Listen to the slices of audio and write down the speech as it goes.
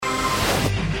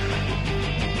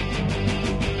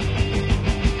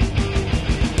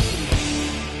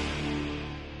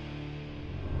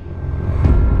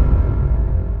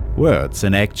Words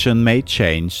and action may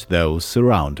change those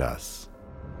around us.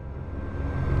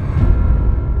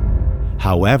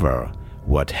 However,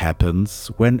 what happens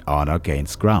when honor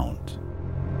gains ground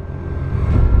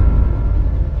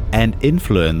and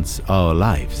influence our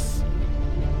lives?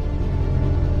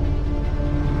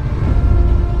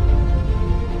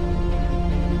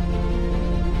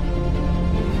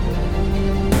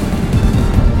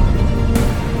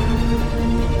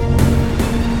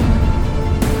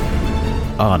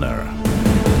 Honor.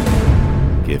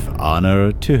 Give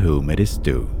honor to whom it is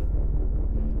due.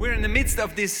 We're in the midst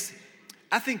of this,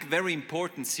 I think, very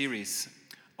important series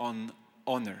on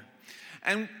honor.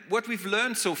 And what we've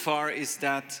learned so far is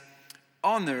that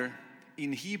honor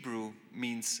in Hebrew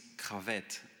means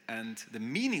kaved. And the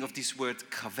meaning of this word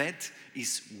kaved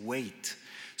is weight.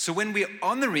 So when we're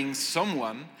honoring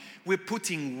someone, we're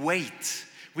putting weight.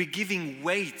 We're giving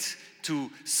weight to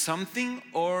something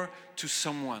or to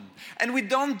someone. And we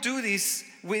don't do this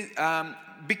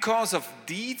because of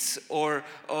deeds or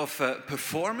of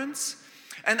performance.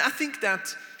 And I think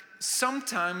that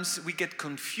sometimes we get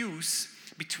confused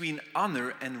between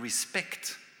honor and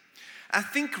respect. I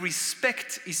think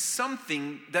respect is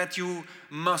something that you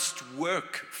must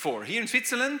work for. Here in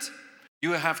Switzerland,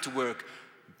 you have to work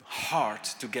hard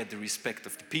to get the respect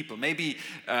of the people. Maybe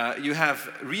you have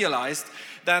realized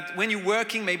that when you're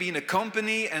working maybe in a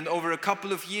company and over a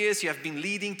couple of years you have been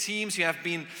leading teams, you have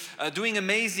been doing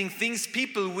amazing things,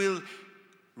 people will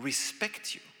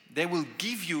respect you. They will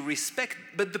give you respect.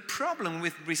 But the problem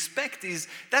with respect is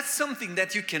that's something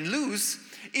that you can lose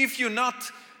if you're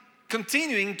not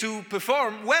continuing to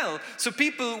perform well. So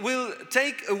people will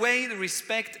take away the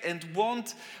respect and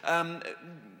won't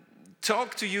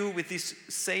talk to you with this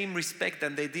same respect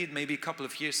than they did maybe a couple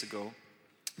of years ago.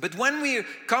 But when we're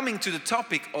coming to the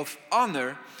topic of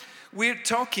honor, we're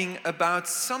talking about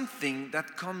something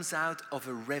that comes out of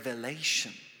a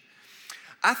revelation.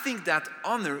 I think that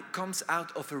honor comes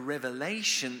out of a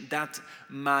revelation that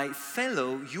my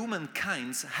fellow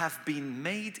humankinds have been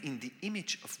made in the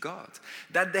image of God,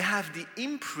 that they have the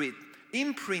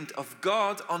imprint of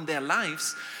God on their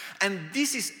lives, and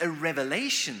this is a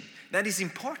revelation that is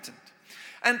important.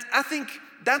 And I think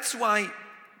that's why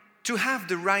to have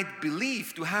the right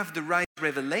belief, to have the right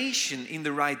revelation in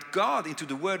the right God, into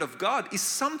the Word of God, is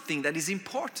something that is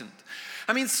important.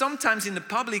 I mean, sometimes in the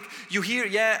public you hear,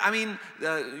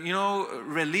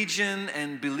 religion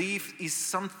and belief is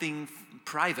something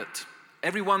private.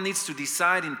 Everyone needs to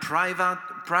decide in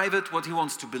private what he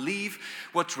wants to believe,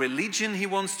 what religion he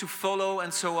wants to follow,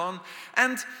 and so on.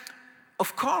 And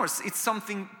of course, it's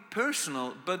something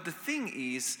personal, but the thing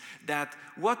is that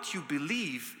what you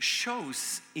believe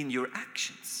shows in your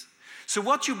actions. So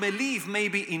what you believe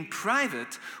maybe in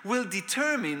private will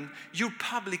determine your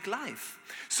public life.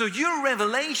 So your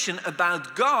revelation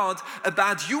about God,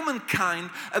 about humankind,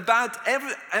 about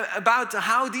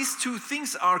how these two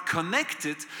things are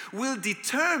connected will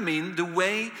determine the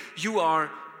way you are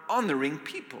honoring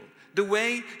people, the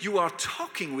way you are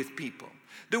talking with people,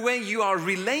 the way you are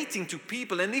relating to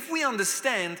people. And if we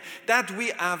understand that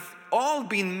we have all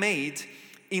been made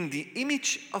in the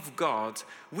image of God,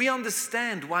 we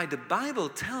understand why the Bible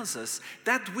tells us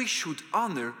that we should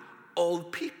honor all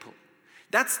people.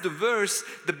 That's the verse,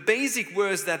 the basic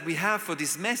verse that we have for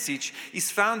this message is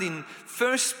found in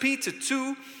 1 Peter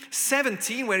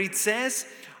 2:17, where it says,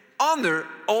 honor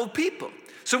all people.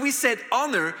 So we said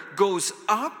honor goes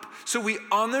up, so we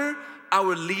honor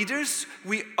our leaders,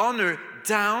 we honor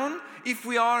down. If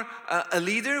we are a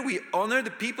leader, we honor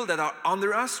the people that are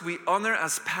under us. We honor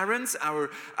as parents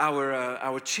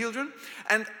our children.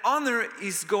 And honor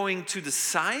is going to the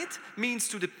side, means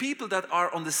to the people that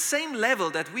are on the same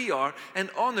level that we are. And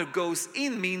honor goes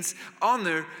in, means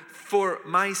honor for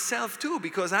myself too,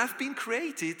 because I've been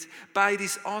created by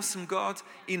this awesome God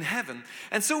in heaven.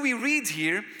 And so we read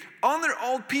here, honor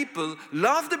all people,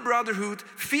 love the brotherhood,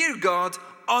 fear God,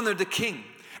 honor the king.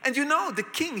 And you know, the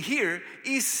king here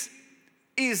is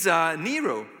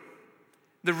Nero,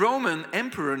 the Roman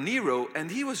Emperor Nero,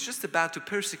 and he was just about to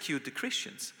persecute the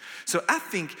Christians. So I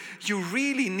think you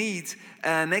really need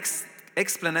an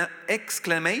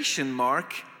exclamation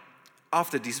mark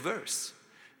after this verse.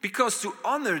 Because to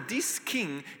honor this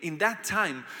king in that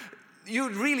time, you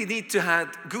really need to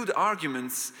have good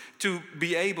arguments to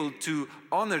be able to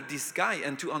honor this guy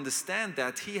and to understand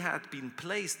that he had been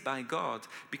placed by God,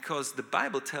 because the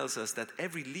Bible tells us that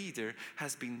every leader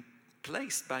has been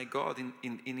placed by God in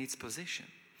its position.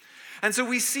 And so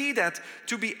we see that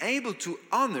to be able to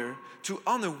honor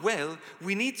well,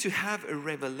 we need to have a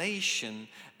revelation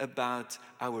about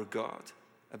our God,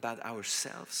 about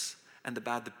ourselves, and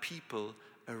about the people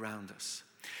around us.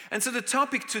 And so the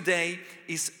topic today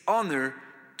is honor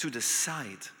to the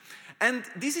side. And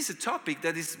this is a topic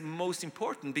that is most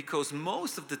important because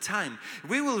most of the time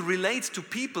we will relate to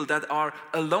people that are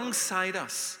alongside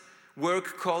us,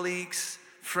 work colleagues,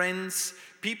 friends,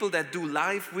 people that do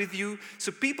life with you,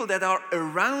 so people that are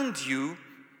around you.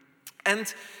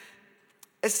 And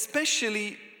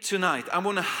especially tonight, I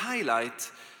want to highlight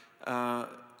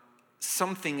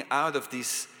something out of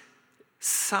this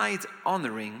side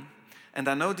honoring. And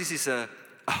I know this is a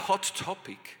hot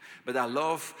topic, but I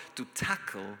love to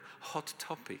tackle hot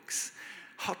topics,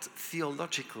 hot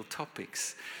theological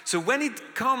topics. So when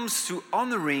it comes to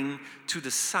honoring to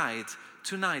the side,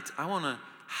 tonight I want to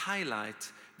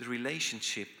highlight the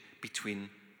relationship between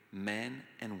men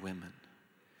and women.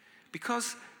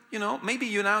 Because, maybe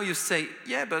you say,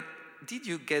 yeah, but did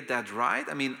you get that right?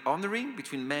 I mean, honoring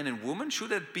between men and women, should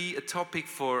that be a topic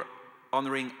for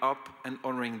honoring up and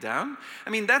honoring down? I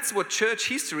mean, that's what church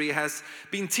history has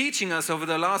been teaching us over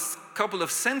the last couple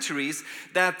of centuries,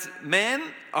 that men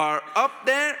are up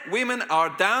there, women are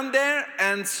down there,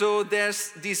 and so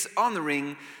there's this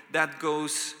honoring that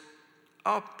goes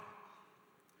up.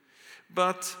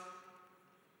 But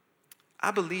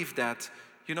I believe that,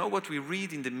 what we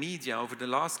read in the media over the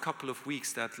last couple of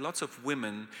weeks, that lots of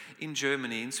women in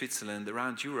Germany, in Switzerland,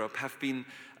 around Europe have been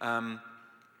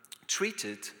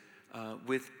treated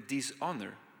with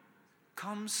dishonor,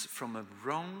 comes from a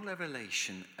wrong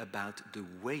revelation about the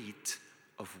weight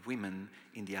of women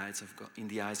in the eyes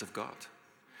of God.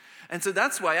 And so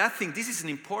that's why I think this is an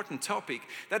important topic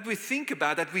that we think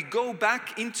about, that we go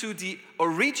back into the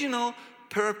original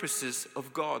purposes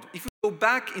of God. If we go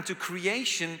back into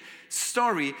creation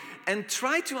story and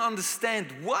try to understand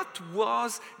what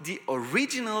was the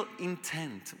original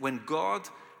intent when God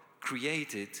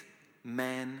created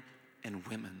man and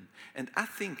women. And I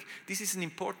think this is an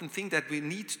important thing that we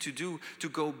need to do,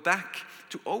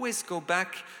 to always go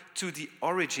back to the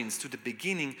origins, to the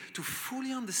beginning, to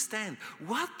fully understand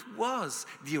what was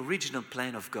the original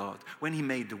plan of God when He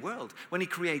made the world, when He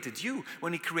created you,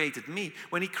 when He created me,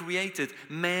 when He created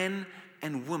man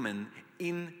and woman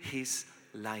in His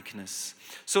likeness.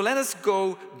 So let us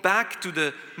go back to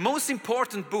the most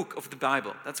important book of the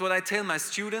Bible. That's what I tell my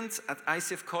students at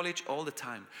ICF College all the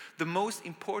time. The most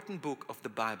important book of the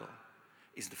Bible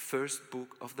is the first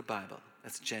book of the Bible.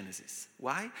 That's Genesis.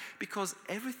 Why? Because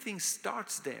everything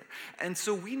starts there. And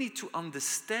so we need to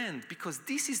understand, because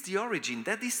this is the origin,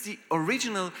 that is the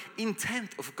original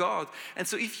intent of God. And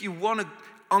so if you want to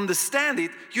understand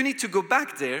it, you need to go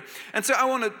back there. And so I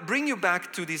want to bring you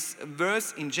back to this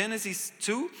verse in Genesis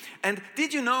 2. And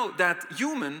did you know that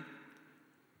human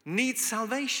needs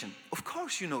salvation? Of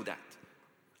course you know that.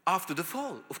 After the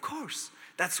fall, of course.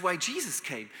 That's why Jesus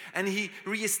came and He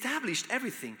reestablished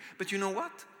everything. But you know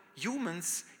what?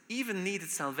 Humans even needed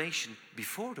salvation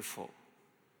before the fall.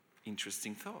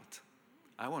 Interesting thought.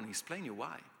 I want to explain you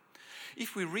why.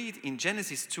 If we read in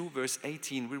Genesis 2 verse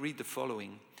 18, we read the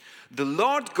following. The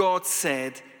Lord God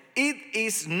said, "It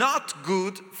is not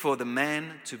good for the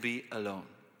man to be alone."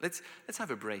 Let's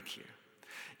have a break here.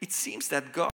 It seems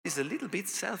that God is a little bit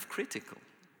self-critical.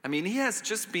 I mean, He has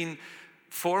just been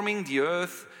forming the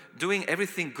earth, doing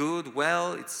everything good,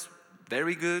 well, it's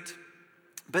very good.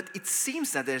 But it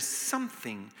seems that there's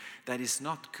something that is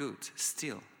not good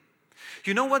still.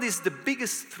 You know what is the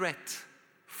biggest threat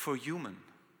for human?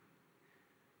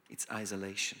 It's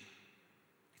isolation.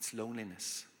 It's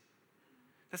loneliness.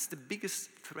 That's the biggest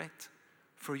threat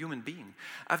for human being.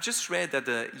 I've just read that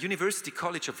the University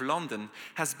College of London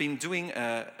has been doing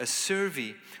a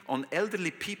survey on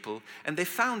elderly people, and they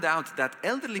found out that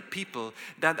elderly people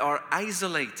that are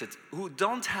isolated, who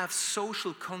don't have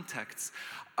social contacts,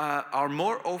 are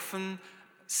more often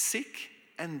sick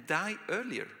and die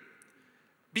earlier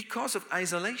because of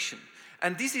isolation.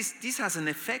 And this has an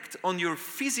effect on your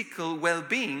physical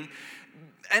well-being,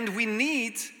 and we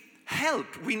need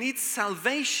help. We need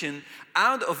salvation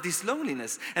out of this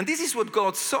loneliness. And this is what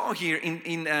God saw here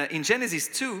in Genesis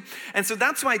 2. And so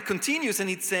that's why it continues and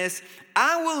it says,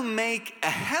 "I will make a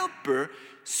helper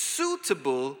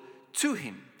suitable to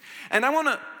him." And I want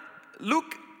to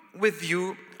look with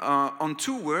you on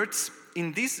two words.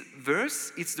 In this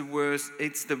verse, it's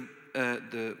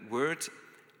the word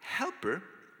helper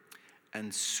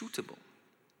and suitable.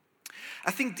 I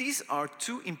think these are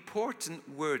two important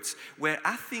words where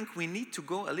I think we need to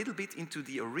go a little bit into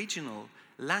the original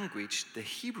language, the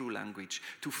Hebrew language,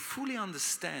 to fully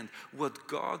understand what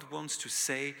God wants to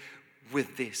say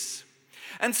with this.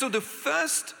 And so the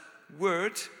first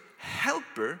word,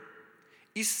 helper,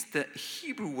 is the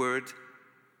Hebrew word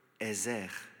ezer.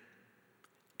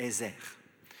 Ezer.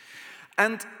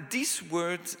 And this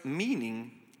word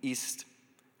meaning is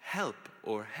help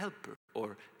or helper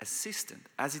or assistant,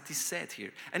 as it is said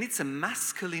here. And it's a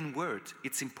masculine word.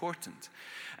 It's important.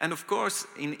 And of course,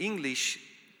 in English,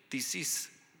 this is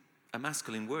a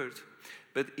masculine word.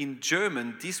 But in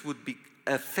German, this would be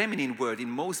a feminine word in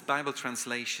most Bible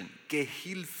translation.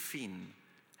 Gehilfin,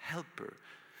 helper.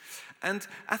 And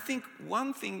I think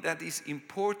one thing that is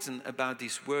important about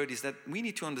this word is that we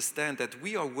need to understand that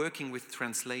we are working with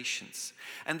translations.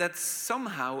 And that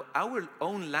somehow our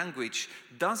own language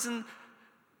doesn't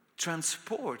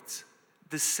transport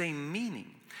the same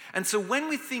meaning. And so when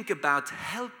we think about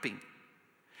helping,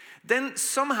 then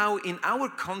somehow in our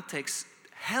context,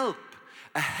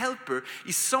 a helper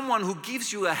is someone who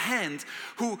gives you a hand,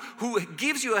 who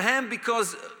gives you a hand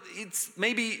because it's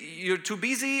maybe you're too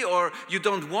busy or you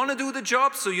don't want to do the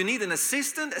job, so you need an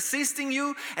assistant assisting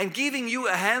you and giving you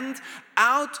a hand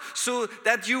out so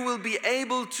that you will be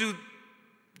able to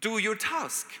do your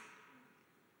task.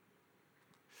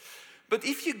 But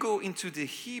if you go into the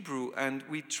Hebrew and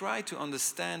we try to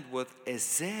understand what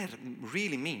ezer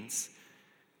really means,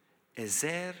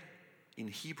 ezer in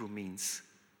Hebrew means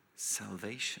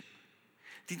salvation.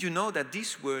 Did you know that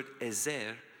this word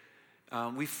ezer,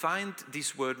 we find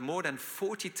this word more than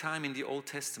 40 times in the Old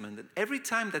Testament. And every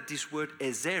time that this word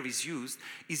ezer is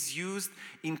used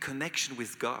in connection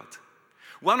with God.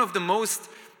 One of the most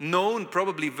known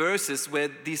probably verses where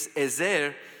this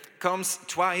ezer comes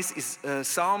twice is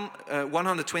Psalm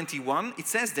 121. It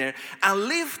says there, I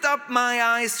lift up my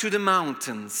eyes to the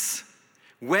mountains.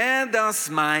 Where does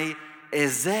my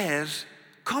ezer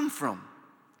come from?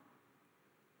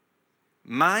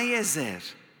 My ezer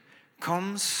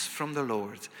comes from the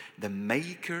Lord, the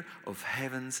maker of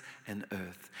heavens and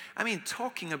earth. I mean,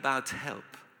 talking about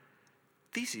help,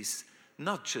 this is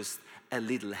not just a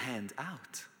little hand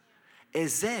out.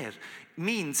 Ezer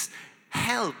means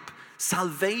help,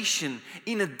 salvation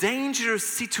in a dangerous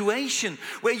situation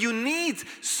where you need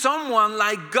someone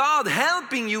like God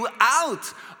helping you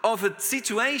out of a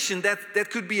situation that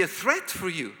could be a threat for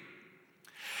you.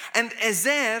 And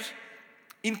ezer,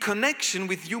 in connection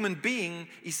with human being,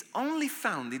 is only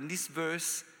found in this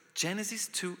verse, Genesis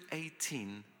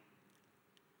 2:18.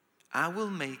 I will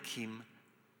make him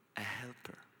a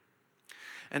helper.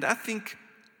 And I think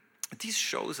this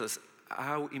shows us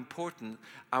how important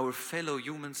our fellow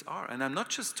humans are. And I'm not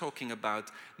just talking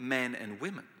about men and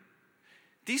women.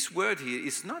 This word here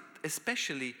is not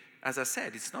especially, as I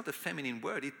said, it's not a feminine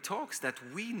word. It talks that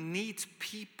we need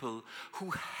people who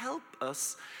help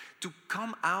us to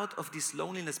come out of this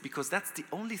loneliness, because that's the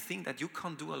only thing that you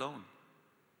can't do alone.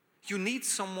 You need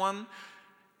someone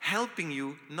helping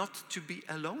you not to be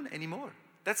alone anymore.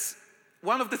 That's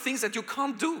one of the things that you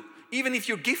can't do. Even if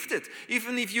you're gifted,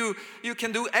 even if you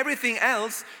can do everything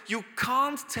else, you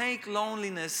can't take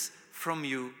loneliness from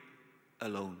you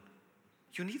alone.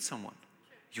 You need someone.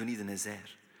 You need an ezer.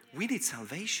 We need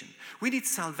salvation. We need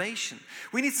salvation.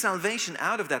 We need salvation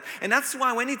out of that. And that's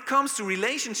why when it comes to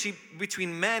relationship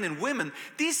between men and women,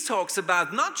 this talks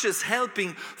about not just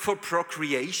helping for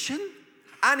procreation.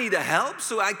 I need a help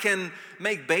so I can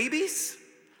make babies.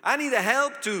 I need a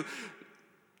help to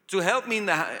help me in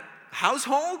the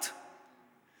household.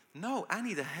 No, I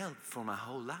need a help for my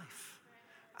whole life.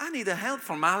 I need a help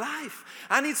for my life.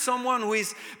 I need someone who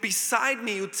is beside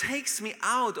me, who takes me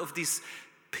out of this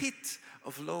pit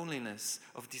of loneliness,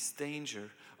 of this danger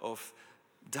of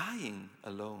dying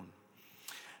alone.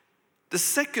 The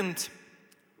second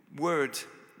word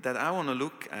that I want to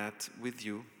look at with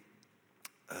you,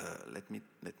 let me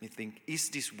think, is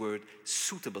this word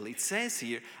suitable. It says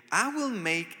here, I will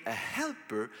make a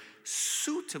helper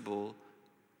suitable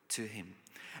to him.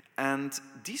 And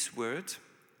this word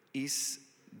is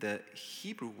the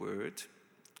Hebrew word,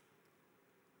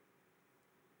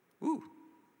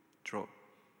 draw.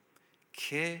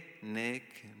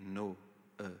 Kenegdo.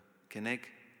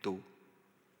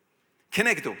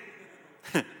 Kenegdo.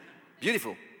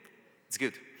 Beautiful. It's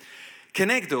good.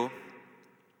 Kenegdo.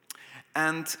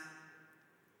 And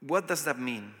what does that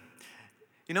mean?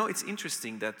 You know, it's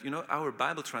interesting that, our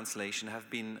Bible translation have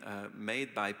been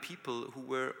made by people who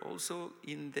were also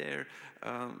in their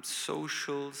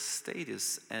social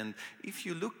status. And if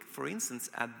you look, for instance,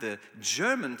 at the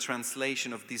German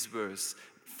translation of this verse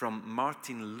from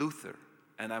Martin Luther,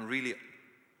 and I'm really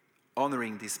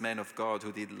honoring this man of God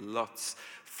who did lots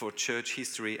for church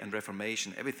history and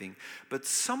Reformation, everything. But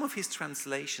some of his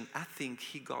translation, I think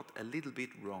he got a little bit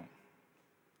wrong.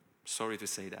 Sorry to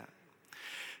say that.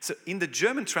 So in the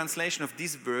German translation of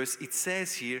this verse, it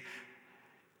says here,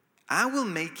 I will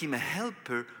make him a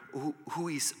helper who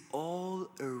is all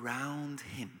around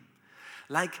him.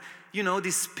 Like, you know,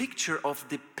 this picture of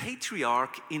the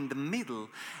patriarch in the middle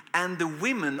and the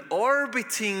women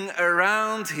orbiting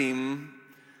around him,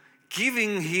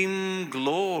 giving him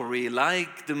glory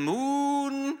like the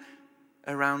moon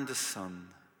around the sun.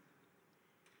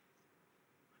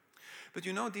 But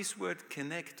you know, this word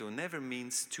connecto never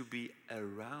means to be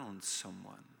around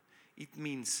someone. It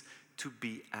means to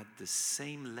be at the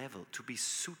same level, to be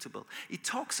suitable. It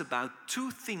talks about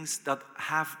two things that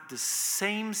have the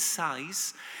same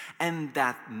size and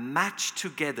that match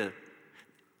together.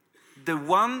 The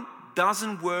one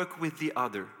doesn't work with the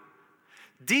other.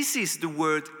 This is the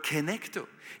word connecto.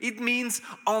 It means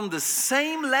on the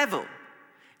same level.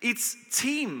 It's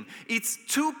team. It's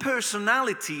two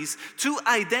personalities, two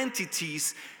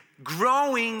identities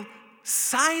growing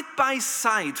side by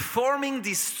side, forming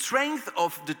the strength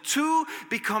of the two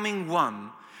becoming one,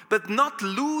 but not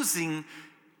losing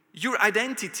your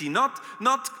identity, not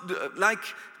like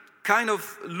kind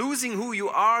of losing who you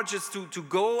are just to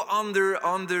go under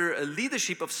a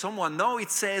leadership of someone. No,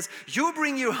 it says you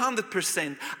bring your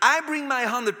 100%, I bring my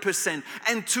 100%,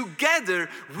 and together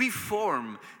we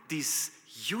form this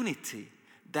unity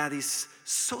that is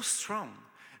so strong.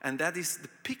 And that is the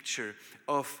picture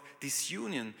of this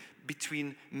union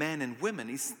between men and women.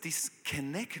 It's this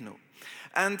kenekno.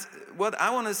 And what I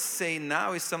want to say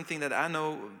now is something that I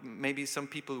know maybe some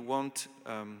people won't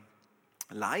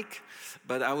like,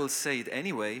 but I will say it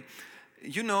anyway.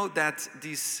 You know that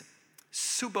this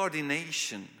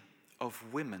subordination of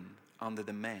women under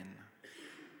the men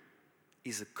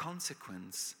is a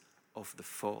consequence of the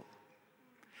fall.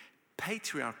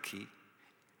 Patriarchy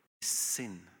is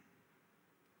sin.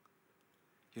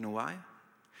 You know why?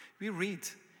 We read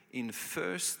in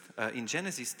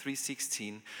Genesis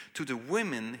 3:16, to the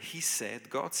women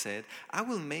God said, I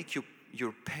will make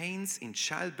your pains in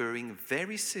childbearing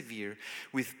very severe.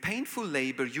 With painful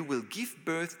labor you will give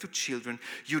birth to children.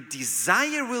 Your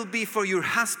desire will be for your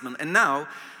husband.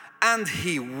 And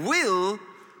he will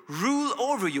rule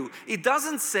over you. It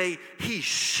doesn't say he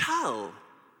shall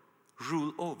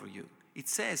rule over you. It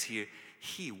says here,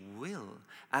 he will,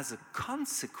 as a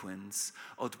consequence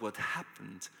of what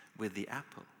happened with the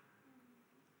apple.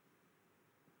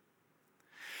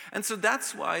 And so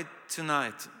that's why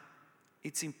tonight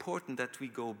it's important that we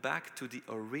go back to the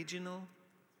original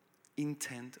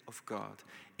intent of God.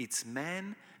 It's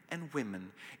men and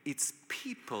women. It's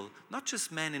people, not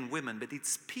just men and women, but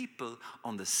it's people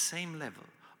on the same level,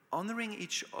 honoring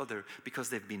each other because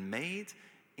they've been made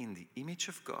in the image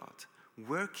of God,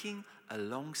 working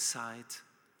alongside,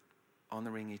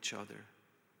 honoring each other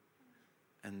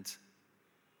and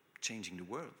changing the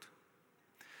world.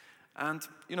 And,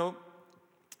 you know,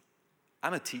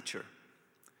 I'm a teacher,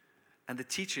 and the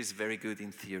teacher is very good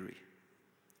in theory.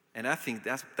 And I think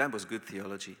that was good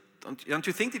theology. Don't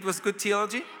you think it was good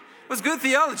theology? It was good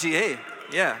theology, hey.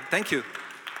 Yeah, thank you.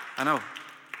 I know.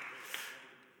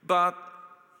 But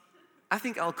I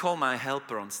think I'll call my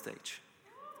helper on stage.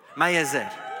 My Ezer.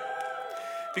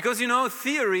 Because, you know,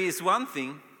 theory is one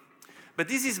thing, but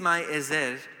this is my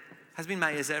Ezer, has been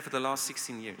my Ezer for the last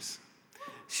 16 years.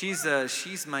 She's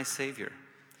my savior.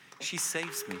 She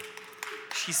saves me.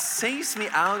 She saves me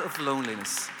out of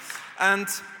loneliness. And,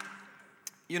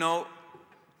 you know,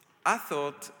 I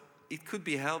thought it could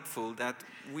be helpful that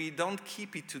we don't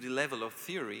keep it to the level of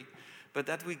theory, but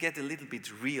that we get a little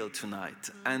bit real tonight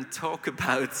and talk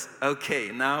about,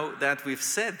 okay, now that we've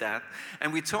said that,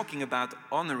 and we're talking about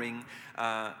honoring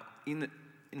in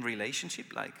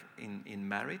relationship, like in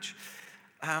marriage,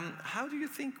 how do you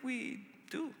think we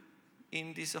do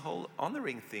in this whole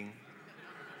honoring thing?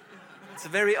 It's a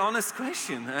very honest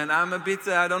question, and I'm a bit,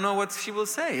 I don't know what she will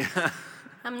say.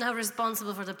 I'm now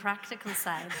responsible for the practical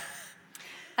side.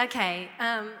 Okay,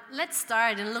 let's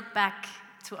start and look back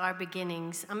to our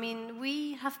beginnings. I mean,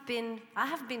 I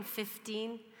have been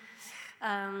 15,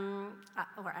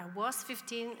 or I was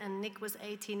 15, and Nick was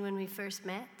 18 when we first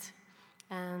met,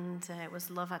 and it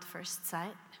was love at first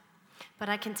sight. But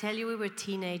I can tell you we were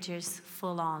teenagers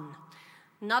full on.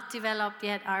 Not developed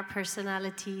yet our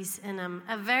personalities, and I'm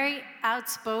a very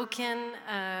outspoken,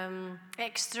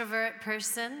 extrovert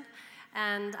person,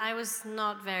 and I was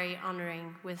not very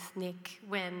honoring with Nick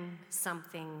when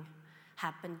something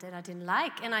happened that I didn't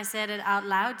like, and I said it out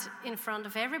loud in front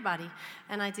of everybody,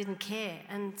 and I didn't care,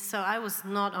 and so I was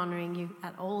not honoring you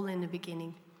at all in the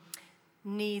beginning.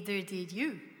 Neither did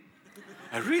you.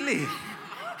 Really?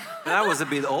 I was a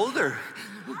bit older.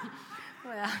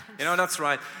 Well, you know, that's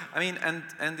right. I mean,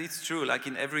 and it's true, like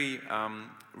in every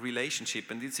relationship,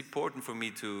 and it's important for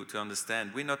me to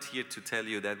understand, we're not here to tell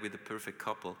you that we're the perfect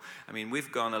couple. I mean,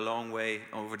 we've gone a long way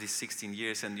over these 16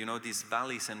 years, and you know, these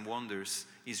valleys and wonders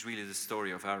is really the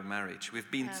story of our marriage. We've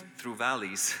been through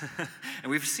valleys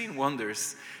and we've seen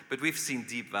wonders, but we've seen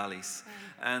deep valleys.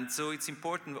 And so it's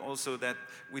important also that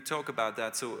we talk about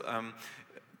that. So,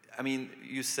 I mean,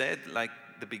 you said like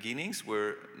the beginnings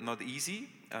were not easy.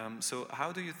 So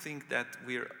how do you think that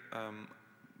we're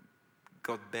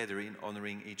got better in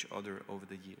honoring each other over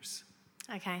the years?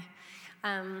 Okay.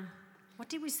 What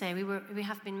did we say? We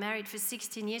have been married for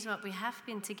 16 years, but we have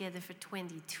been together for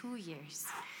 22 years.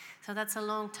 So that's a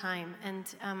long time. And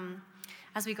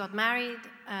as we got married,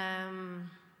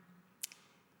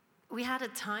 we had a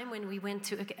time when we went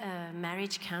to a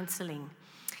marriage counseling.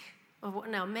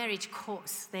 No, marriage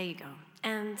course. There you go.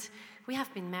 And we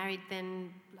have been married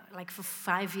then like for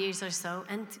 5 years or so.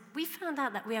 And we found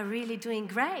out that we are really doing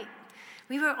great.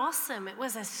 We were awesome. It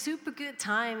was a super good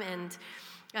time. And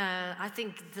I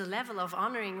think the level of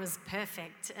honoring was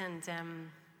perfect. And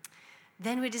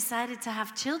then we decided to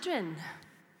have children.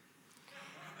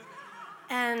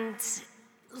 And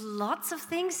lots of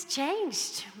things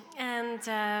changed. And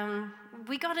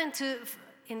we got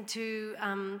into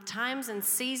times and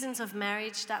seasons of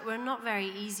marriage that were not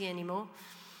very easy anymore,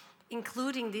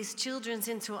 including these children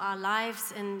into our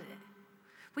lives. And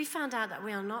we found out that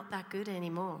we are not that good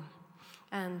anymore.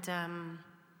 And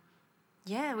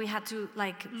we had to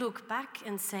like look back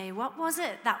and say, what was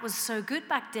it that was so good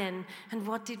back then? And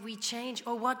what did we change?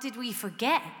 Or what did we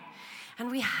forget? And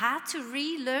we had to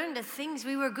relearn the things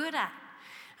we were good at.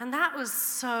 And that was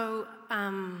so,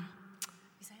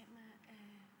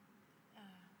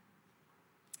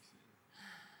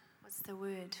 what's the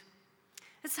word?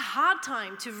 It's a hard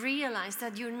time to realize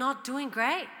that you're not doing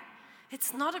great.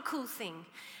 It's not a cool thing.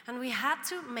 And we had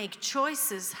to make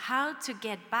choices how to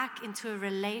get back into a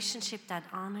relationship that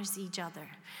honors each other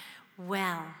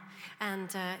well. And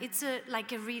it's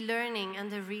like a relearning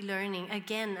and a relearning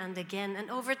again and again. And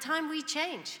over time, we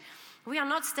change. We are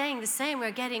not staying the same.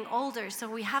 We're getting older. So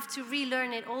we have to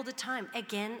relearn it all the time,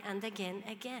 again and again,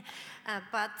 again.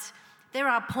 But there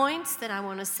are points that I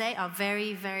want to say are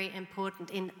very, very important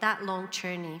in that long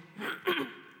journey.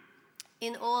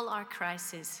 In all our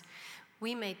crises,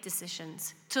 we made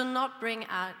decisions to not bring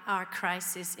out our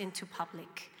crisis into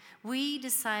public. We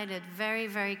decided very,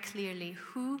 very clearly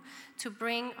who to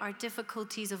bring our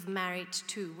difficulties of marriage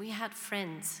to. We had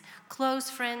friends,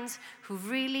 close friends, who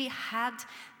really had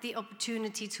the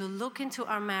opportunity to look into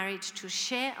our marriage, to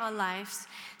share our lives,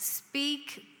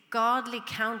 speak godly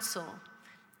counsel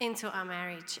into our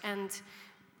marriage. And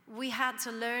we had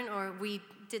to learn, or we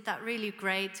did that really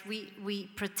great. We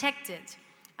protected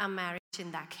our marriage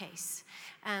in that case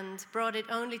and brought it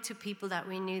only to people that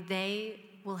we knew they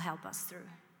will help us through.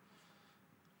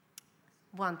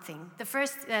 One thing.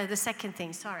 The second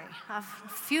thing, sorry, I have a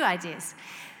few ideas.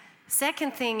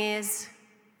 Second thing is,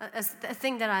 a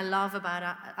thing that I love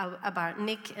about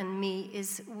Nick and me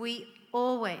is we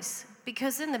always,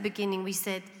 because in the beginning we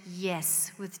said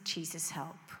yes with Jesus'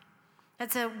 help.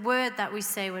 That's a word that we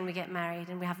say when we get married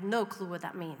and we have no clue what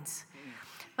that means.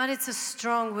 But it's a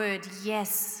strong word,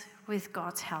 yes, with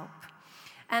God's help.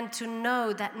 And to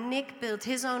know that Nick built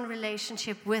his own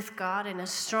relationship with God in a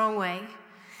strong way,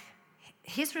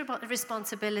 his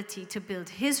responsibility to build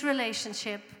his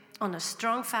relationship on a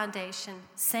strong foundation,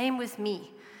 same with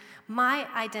me. My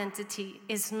identity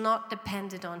is not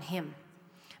dependent on him.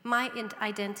 My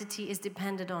identity is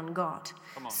dependent on God.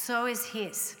 So is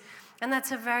his. And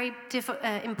that's a very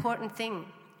important thing.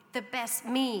 The best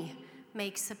me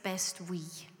makes the best we.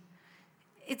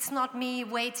 It's not me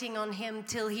waiting on him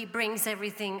till he brings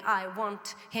everything I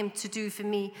want him to do for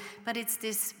me, but it's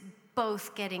this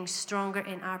both getting stronger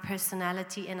in our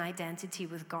personality and identity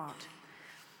with God.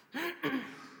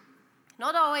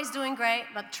 Not always doing great,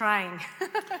 but trying.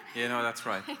 Yeah, no, that's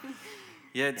right.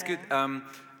 Yeah, it's good.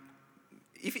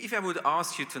 If I would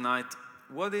ask you tonight,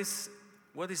 what is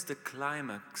the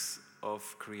climax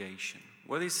of creation?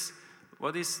 What is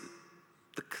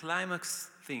the climax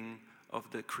thing of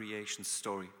the creation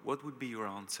story? What would be your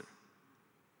answer?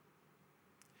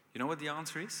 You know what the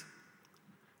answer is?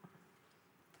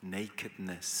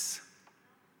 Nakedness.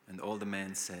 And all the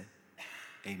men said,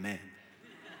 Amen.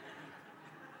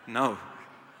 No.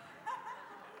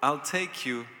 I'll take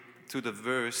you to the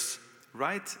verse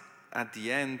right at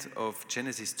the end of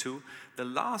Genesis 2, the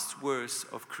last verse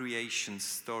of creation's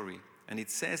story. And it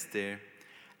says there,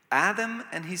 Adam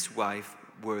and his wife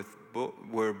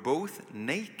were both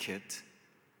naked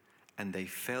and they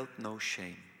felt no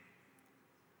shame.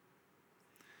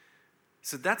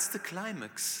 So that's the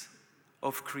climax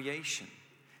of creation,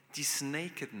 this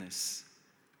nakedness,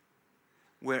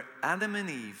 where Adam and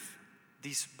Eve,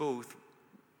 these both,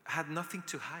 had nothing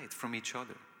to hide from each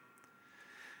other.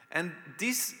 And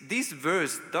this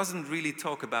verse doesn't really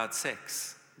talk about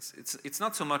sex. It's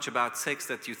not so much about sex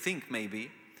that you think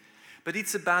maybe, but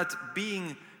it's about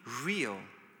being real,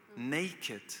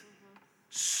 naked.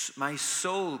 My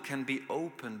soul can be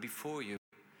open before you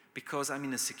because I'm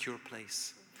in a secure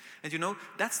place. And you know,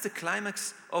 that's the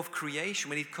climax of creation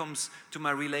when it comes to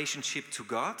my relationship to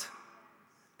God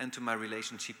and to my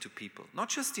relationship to people. Not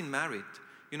just in marriage.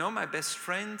 You know, my best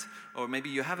friend, or maybe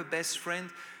you have a best friend.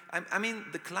 I mean,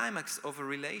 the climax of a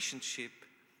relationship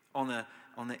on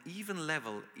an even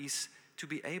level is to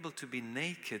be able to be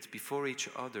naked before each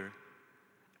other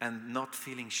and not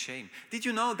feeling shame. Did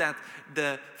you know that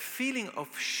the feeling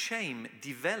of shame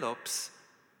develops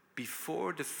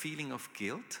before the feeling of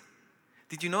guilt?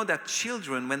 Did you know that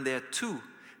children, when they're 2,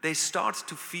 they start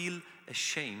to feel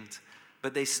ashamed,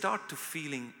 but they start to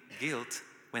feeling guilt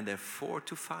when they're 4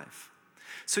 to 5?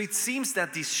 So it seems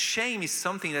that this shame is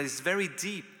something that is very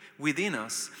deep within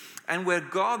us, and where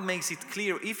God makes it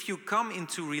clear, if you come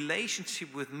into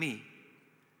relationship with me,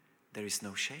 there is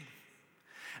no shame.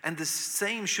 And the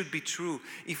same should be true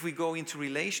if we go into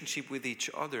relationship with each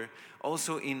other,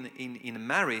 also in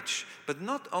marriage, but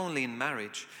not only in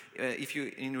marriage. If you're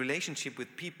in relationship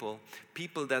with people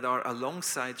that are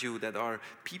alongside you, that are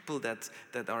people that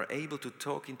are able to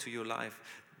talk into your life,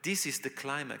 this is the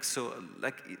climax. So,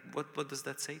 like, what does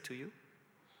that say to you?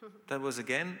 That was,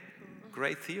 again,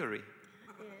 great theory.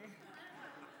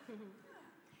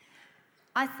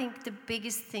 I think the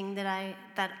biggest thing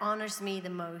that honors me the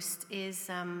most is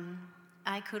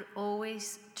I could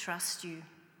always trust you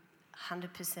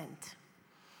 100%.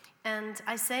 And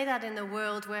I say that in a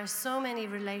world where so many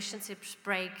relationships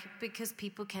break because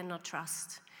people cannot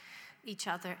trust each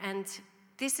other. And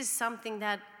this is something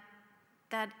that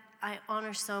I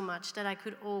honor so much, that I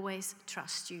could always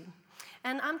trust you.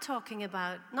 And I'm talking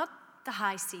about not the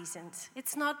high seasons.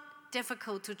 It's not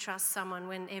difficult to trust someone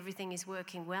when everything is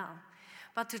working well,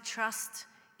 but to trust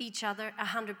each other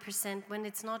 100% when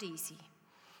it's not easy,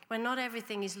 when not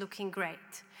everything is looking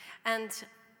great. And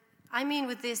I mean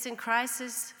with this, in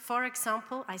crisis, for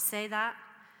example, I say that,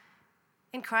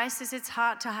 in crisis it's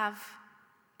hard to have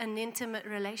an intimate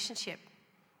relationship,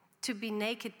 to be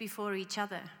naked before each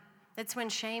other. That's when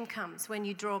shame comes, when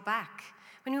you draw back,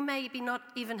 when you maybe not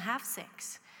even have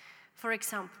sex, for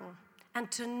example. And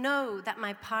to know that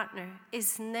my partner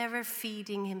is never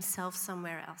feeding himself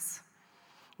somewhere else.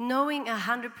 Knowing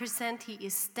 100% he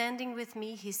is standing with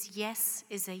me, his yes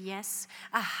is a yes,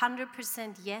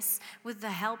 100% yes, with the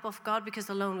help of God, because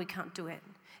alone we can't do it.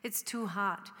 It's too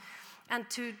hard. And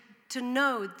to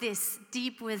know this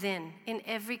deep within, in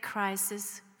every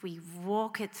crisis, we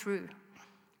walk it through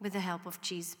with the help of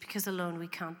Jesus, because alone we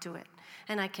can't do it.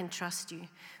 And I can trust you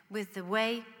with the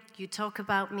way you talk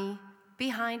about me,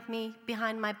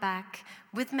 behind my back,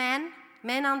 with men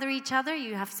under each other.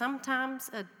 You have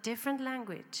sometimes a different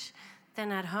language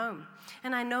than at home.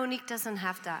 And I know Nick doesn't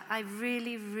have that. I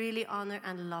really, really honor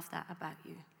and love that about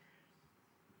you.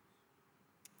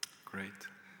 Great.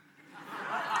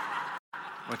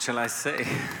 What shall I say?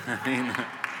 I mean...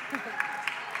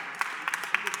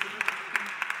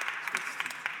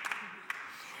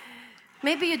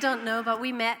 Maybe you don't know, but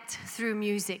we met through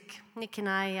music. Nick and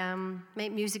I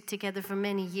made music together for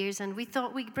many years, and we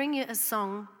thought we'd bring you a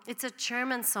song. It's a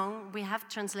German song. We have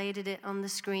translated it on the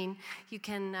screen. You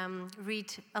can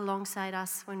read alongside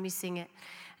us when we sing it.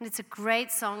 And it's a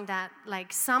great song that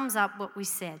sums up what we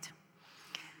said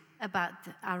about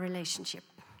our relationship.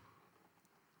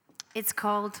 It's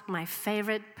called My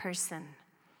Favorite Person.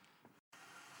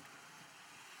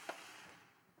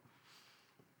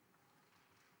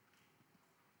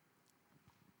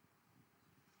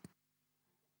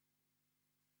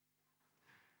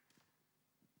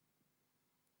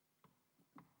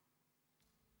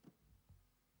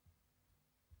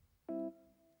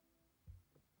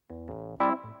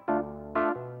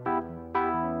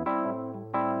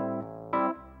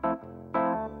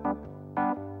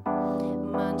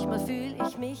 Manchmal fühl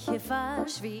ich mich hier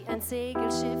falsch wie ein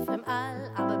Segelschiff im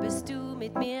All, aber bist du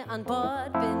mit mir an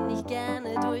Bord, bin ich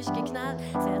gerne durchgeknallt.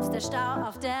 Selbst der Stau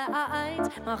auf der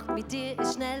A1 macht mit dir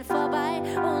ist schnell vorbei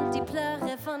und die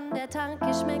Plörre von der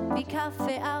Tanke schmeckt wie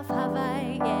Kaffee auf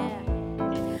Hawaii, yeah.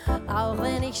 Auch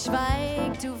wenn ich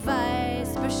schweig, du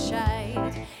weißt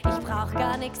Bescheid. Ich brauch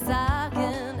gar nichts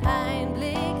sagen, ein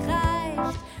Blick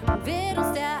reicht. Und wird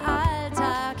uns der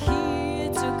Alltag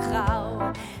hier zu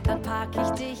grau, dann pack ich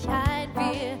dich ein,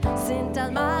 wir sind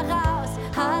dann mal raus.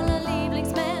 Hallo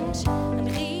Lieblingsmensch, ein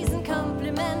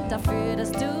Riesenkompliment dafür,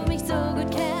 dass du mich so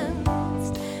gut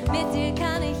kennst. Mit dir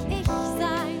kann ich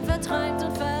sein, verträumt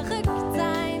und verrückt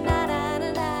sein. Na, na,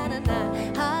 na, na, na, na.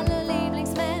 Hallo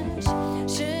Lieblingsmensch,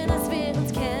 schön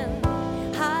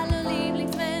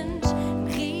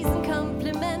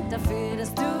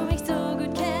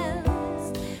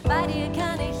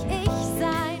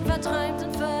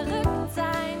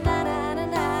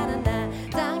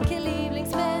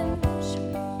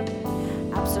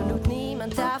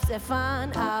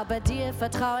erfahren, aber dir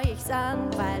vertraue ich's an,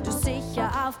 weil du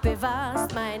sicher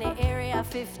aufbewahrst meine Area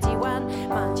 51.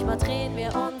 Manchmal drehen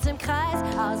wir uns im Kreis,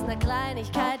 aus einer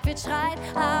Kleinigkeit wird Streit,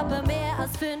 aber mehr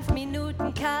als 5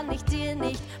 Minuten kann ich dir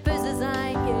nicht böse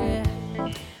sein, yeah.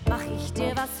 Mach ich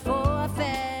dir was vor,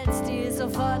 fällt's dir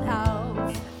sofort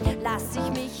auf. Lass ich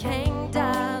mich hängen,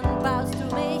 dann baust du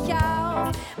mich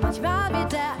auf. Manchmal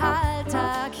wird der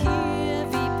Alltag hier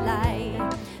wie Blei,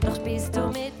 doch bist du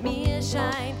mit mir,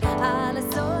 scheint alles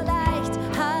so leicht.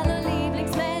 Hallo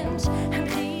Lieblingsmensch, ein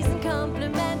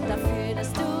Riesenkompliment dafür,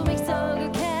 dass du mich so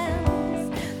gut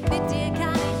kennst. Mit dir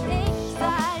kann ich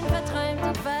sein, verträumt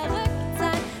und verrückt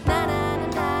sein. Na na na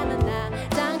na na na,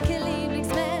 danke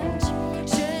Lieblingsmensch,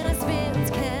 schön, dass wir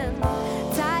uns kennen.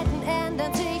 Zeiten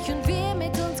ändern sich und wir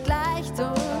mit uns gleich, du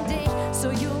und ich,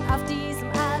 so jung auf diesem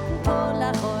alten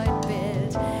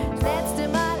Polaroid-Bild. Letzte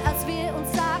Mal, als wir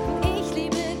uns sagten, ich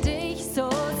liebe dich so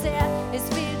sehr,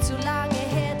 ist viel zu lange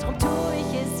her, drum tue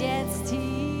ich es jetzt hier.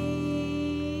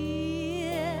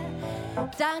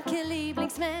 Danke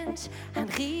Lieblingsmensch, ein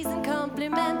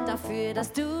Riesenkompliment dafür,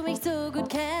 dass du mich so gut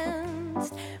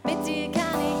kennst. Mit dir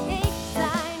kann ich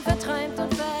sein, verträumt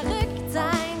und verrückt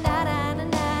sein. Na na na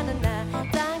na na na,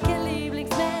 danke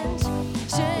Lieblingsmensch,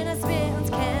 schön, dass wir uns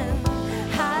kennen.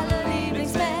 Hallo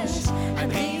Lieblingsmensch,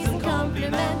 ein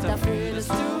Riesenkompliment dafür, dass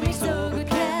du mich so gut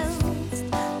kennst.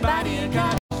 Bei dir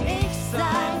kann ich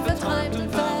sein, verträumt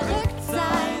und verrückt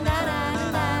sein. Na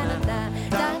na na na na,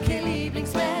 danke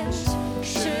Lieblingsmensch,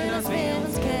 schön, dass wir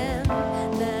uns kennen.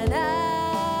 Na na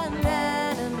na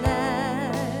na na,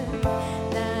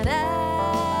 na na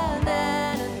na na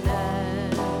na,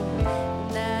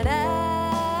 na na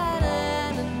na na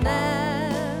na,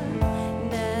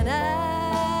 na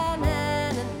na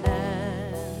na na.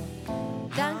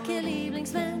 Danke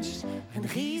Lieblingsmensch, ein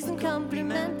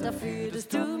Riesenkompliment dafür, dass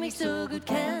du mich so gut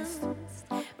kennst.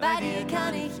 Bei dir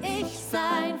kann ich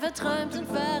sein, verträumt und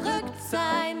verrückt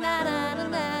sein. Na na na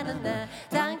na na na.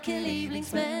 Danke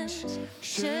Lieblingsmensch,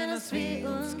 schön, dass wir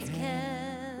uns kennen.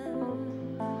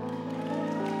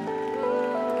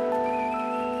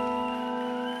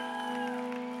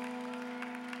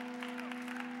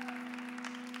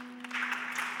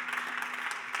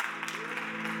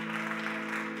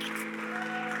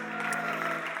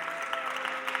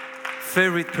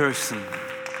 Favorite person.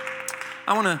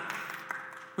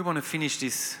 We want to finish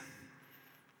this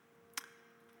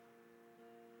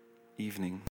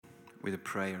evening with a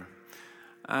prayer.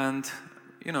 And,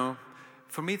 you know,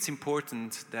 for me it's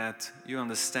important that you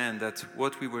understand that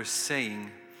what we were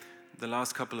saying the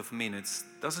last couple of minutes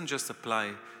doesn't just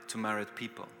apply to married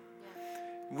people.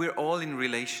 We're all in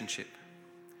relationship.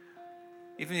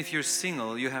 Even if you're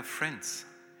single, you have friends.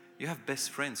 You have best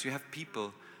friends. You have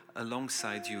people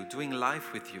alongside you, doing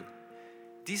life with you.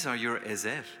 These are your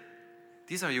ezer.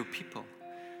 These are your people.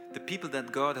 The people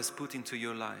that God has put into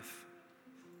your life.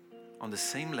 On the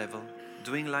same level,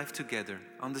 doing life together,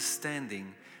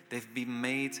 understanding they've been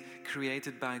made,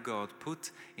 created by God,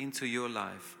 put into your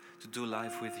life to do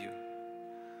life with you.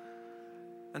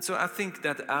 And so I think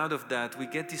that out of that we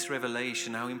get this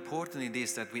revelation how important it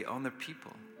is that we honor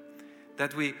people.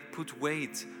 That we put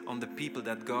weight on the people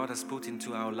that God has put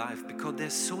into our life because they're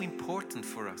so important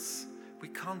for us. We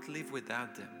can't live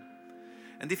without them.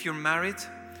 And if you're married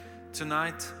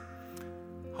tonight,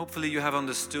 hopefully you have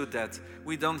understood that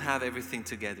we don't have everything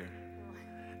together.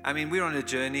 I mean, we're on a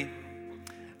journey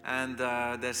and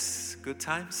there's good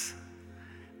times,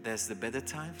 there's the better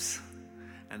times,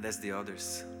 and there's the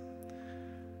others.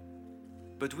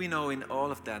 But we know in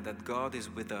all of that God is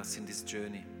with us in this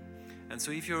journey. And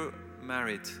so if you're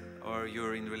married or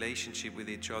you're in relationship with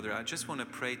each other, I just want to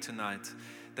pray tonight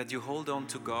that you hold on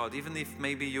to God, even if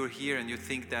maybe you're here and you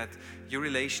think that your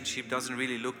relationship doesn't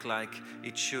really look like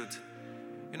it should.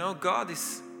 You know, God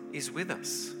is with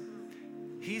us.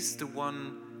 He's the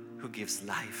one who gives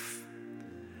life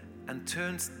and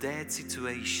turns dead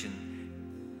situation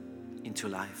into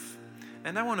life.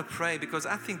 And I want to pray because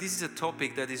I think this is a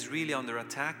topic that is really under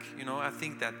attack. You know, I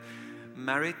think that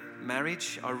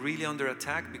marriage are really under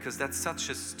attack because that's such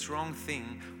a strong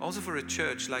thing. Also for a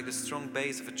church, like the strong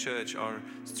base of a church are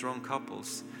strong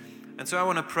couples. And so I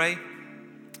want to pray.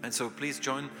 And so please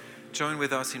join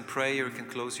with us in prayer. You can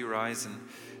close your eyes and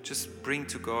just bring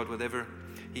to God whatever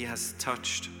He has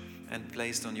touched and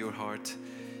placed on your heart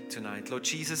tonight. Lord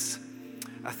Jesus,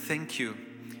 I thank you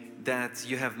that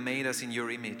you have made us in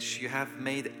your image. You have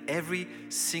made every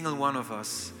single one of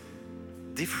us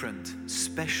different,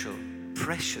 special,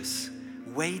 precious,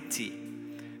 weighty,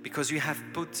 because you have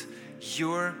put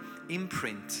your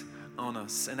imprint on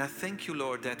us. And I thank you,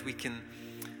 Lord, that we can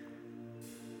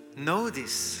know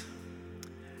this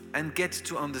and get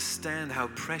to understand how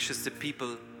precious the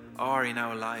people are in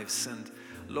our lives. And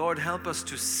Lord, help us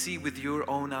to see with your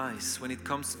own eyes when it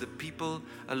comes to the people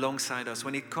alongside us,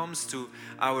 when it comes to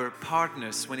our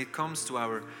partners, when it comes to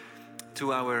our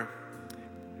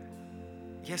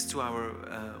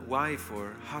wife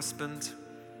or husband,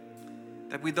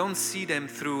 that we don't see them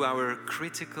through our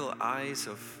critical eyes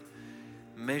of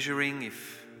measuring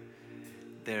if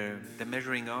they're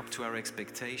measuring up to our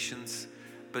expectations,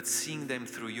 but seeing them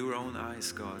through your own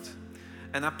eyes, God.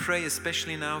 And I pray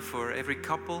especially now for every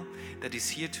couple that is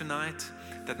here tonight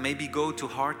that maybe go to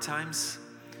hard times.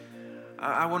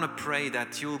 I want to pray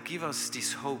that you'll give us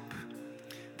this hope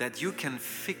that you can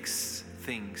fix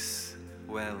things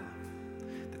well,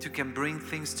 that you can bring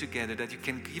things together, that you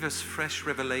can give us fresh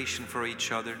revelation for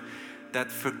each other, that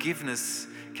forgiveness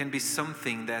can be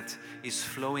something that is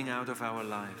flowing out of our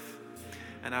life.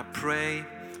 And I pray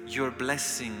your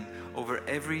blessing over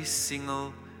every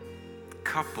single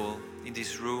couple in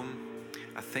this room.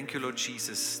 I thank you, Lord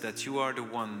Jesus, that you are the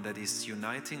one that is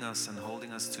uniting us and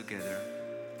holding us together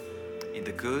in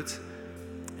the good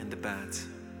and the bad.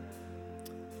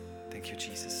 Thank you,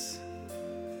 Jesus.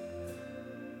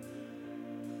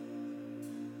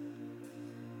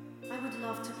 I would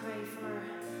love to pray for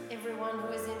everyone who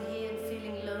is in here and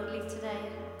feeling lonely today.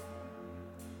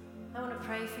 I want to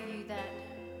pray for you that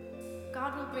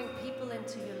God will bring people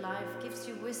into your life, gives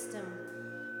you wisdom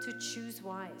to choose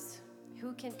wise,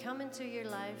 who can come into your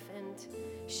life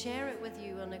and share it with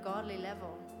you on a godly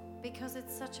level, because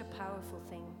it's such a powerful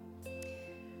thing.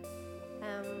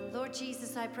 Lord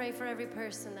Jesus, I pray for every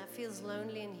person that feels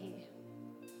lonely in here.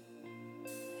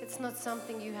 It's not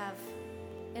something you have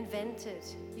invented.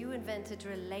 You invented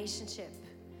relationship.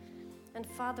 And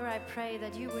Father, I pray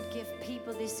that you would give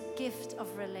people this gift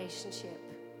of relationship,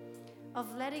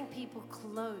 of letting people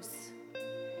close,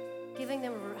 giving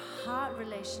them heart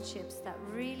relationships that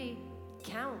really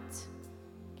count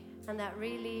and that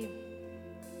really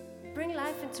bring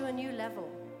life into a new level.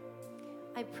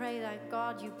 I pray that,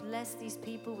 God, you bless these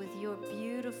people with your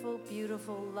beautiful,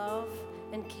 beautiful love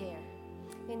and care.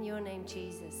 In your name,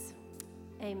 Jesus.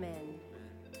 Amen.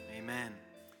 Amen.